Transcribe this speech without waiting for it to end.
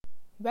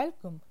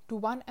Welcome to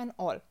one and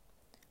all.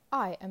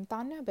 I am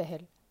Tanya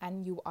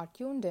and you are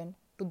tuned in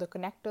to the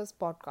Connecters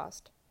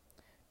podcast.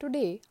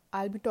 Today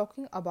I'll be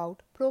talking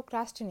about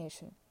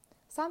procrastination,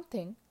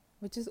 something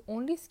which is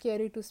only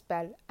scary to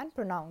spell and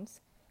pronounce,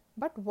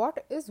 but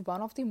what is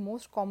one of the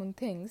most common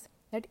things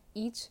that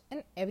each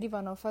and every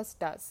one of us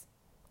does.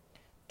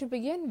 To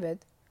begin with,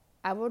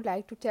 I would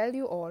like to tell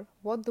you all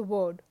what the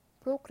word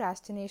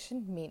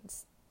procrastination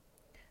means.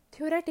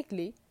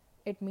 Theoretically,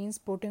 it means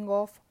putting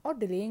off or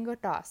delaying a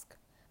task,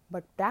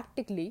 but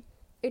practically,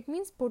 it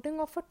means putting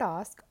off a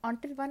task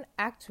until one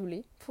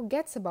actually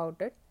forgets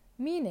about it,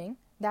 meaning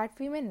that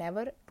we may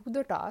never do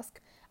the task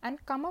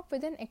and come up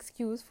with an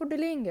excuse for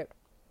delaying it.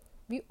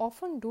 We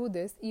often do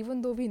this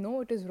even though we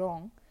know it is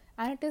wrong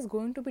and it is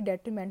going to be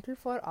detrimental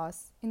for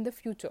us in the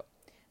future,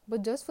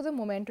 but just for the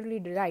momentary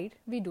delight,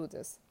 we do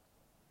this.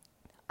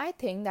 I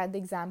think that the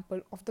example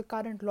of the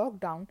current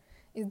lockdown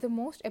is the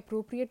most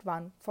appropriate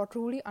one for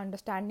truly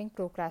understanding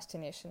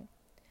procrastination.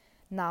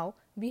 Now,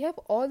 we have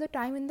all the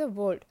time in the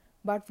world,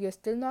 but we are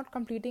still not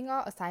completing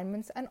our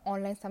assignments and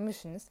online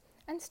submissions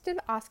and still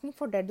asking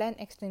for deadline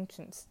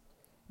extensions.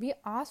 We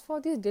ask for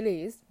these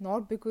delays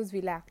not because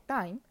we lack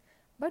time,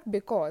 but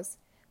because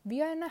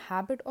we are in a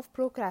habit of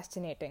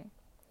procrastinating.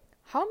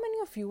 How many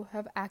of you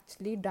have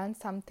actually done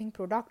something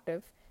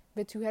productive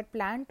which you had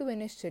planned to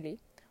initially,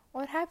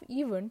 or have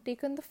even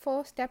taken the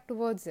first step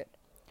towards it?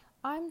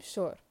 I'm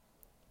sure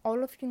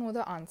all of you know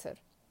the answer.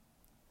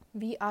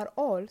 We are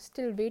all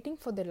still waiting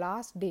for the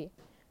last day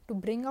to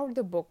bring out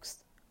the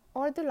books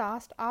or the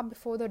last hour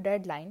before the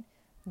deadline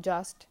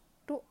just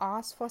to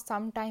ask for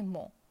some time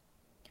more.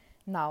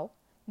 Now,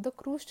 the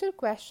crucial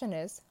question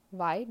is,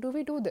 why do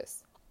we do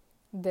this?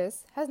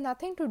 This has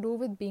nothing to do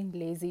with being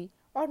lazy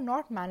or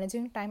not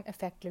managing time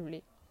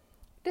effectively.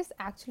 It is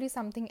actually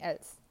something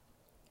else.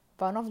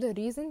 One of the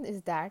reasons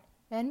is that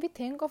when we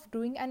think of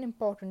doing an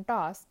important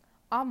task,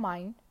 our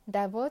mind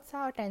diverts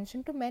our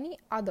attention to many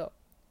other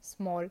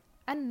small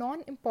and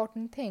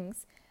non-important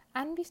things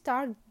and we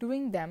start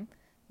doing them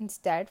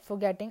instead,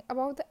 forgetting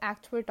about the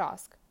actual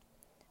task.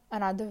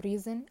 Another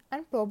reason,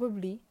 and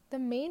probably the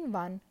main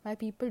one why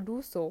people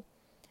do so,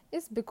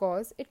 is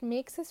because it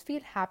makes us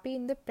feel happy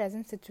in the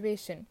present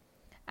situation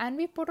and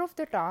we put off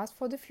the task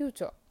for the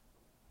future.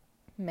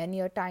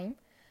 Many a time,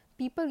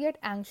 people get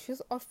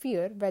anxious or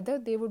fear whether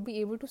they would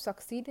be able to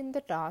succeed in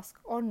the task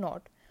or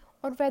not,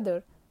 or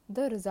whether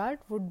the result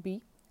would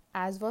be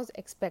as was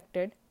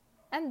expected,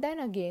 and then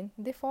again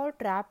they fall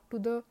trapped to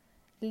the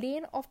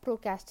lane of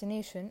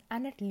procrastination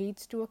and it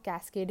leads to a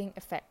cascading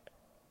effect.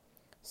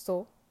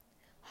 So,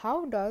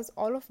 how does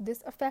all of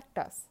this affect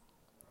us?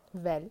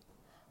 Well,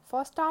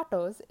 for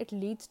starters, it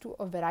leads to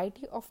a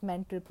variety of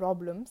mental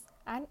problems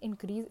and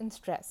increase in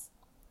stress.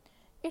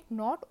 It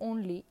not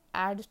only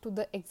adds to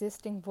the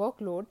existing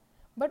workload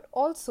but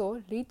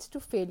also leads to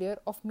failure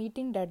of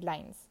meeting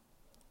deadlines.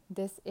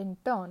 This in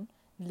turn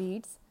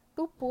leads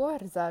to poor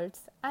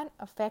results and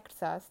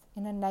affects us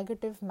in a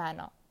negative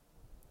manner.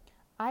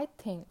 I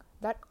think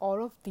that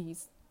all of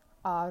these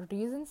are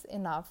reasons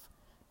enough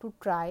to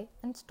try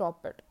and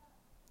stop it.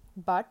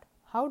 But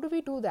how do we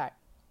do that?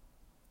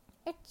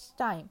 It's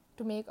time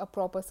to make a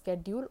proper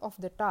schedule of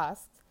the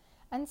tasks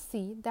and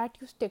see that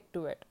you stick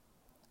to it.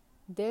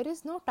 There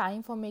is no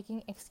time for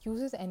making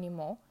excuses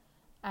anymore,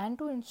 and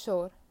to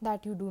ensure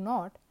that you do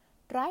not,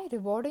 try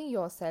rewarding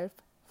yourself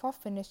for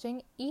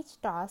finishing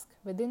each task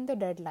within the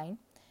deadline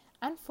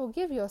and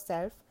forgive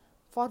yourself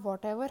for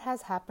whatever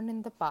has happened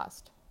in the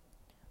past.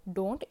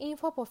 Don't aim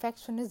for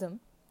perfectionism,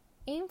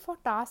 aim for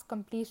task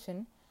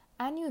completion,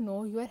 and you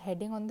know you are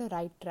heading on the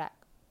right track.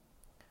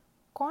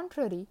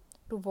 Contrary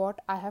to what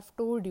I have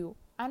told you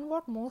and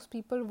what most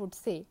people would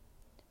say,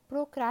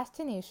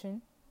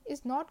 procrastination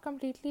is not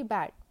completely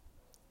bad.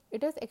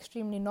 It is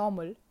extremely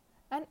normal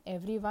and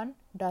everyone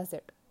does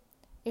it.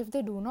 If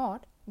they do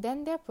not,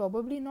 then they are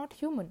probably not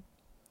human.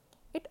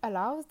 It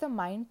allows the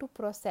mind to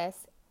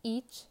process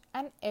each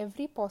and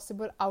every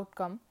possible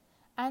outcome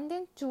and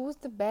then choose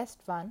the best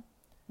one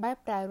by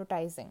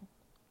prioritizing.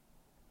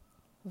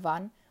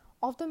 One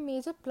of the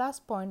major plus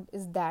points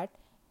is that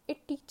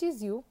it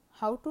teaches you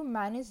how to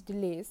manage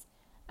delays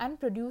and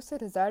produce a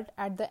result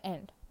at the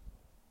end.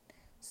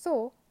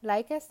 So,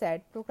 like I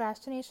said,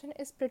 procrastination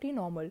is pretty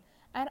normal,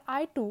 and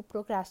I too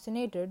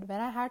procrastinated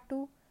when I had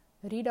to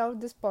read out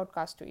this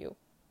podcast to you.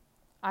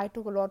 I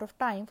took a lot of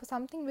time for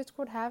something which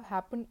could have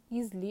happened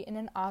easily in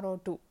an hour or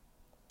two.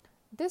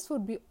 This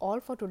would be all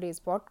for today's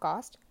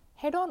podcast.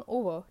 Head on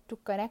over to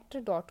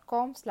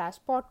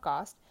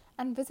connectere.com/podcast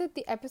and visit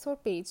the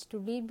episode page to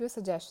leave your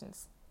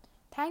suggestions.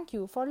 Thank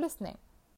you for listening.